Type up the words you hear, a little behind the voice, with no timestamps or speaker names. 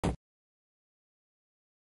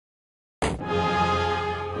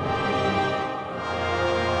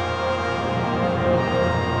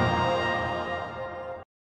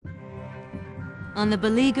On the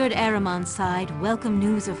beleaguered Ahriman side, welcome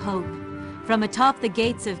news of hope. From atop the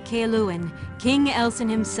gates of Caerluin, King Elson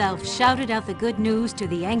himself shouted out the good news to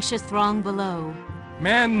the anxious throng below.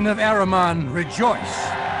 Men of Ahriman, rejoice!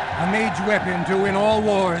 A mage weapon to win all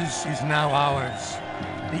wars is now ours.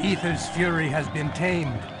 The Aether's fury has been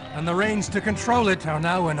tamed, and the reins to control it are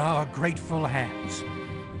now in our grateful hands.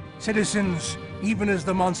 Citizens, even as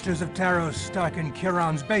the monsters of Taros darken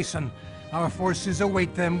Kiran's basin, our forces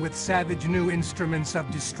await them with savage new instruments of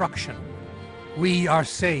destruction. We are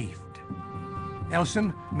saved.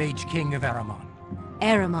 Elson, Mage King of Ahriman.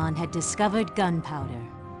 Ahriman had discovered gunpowder.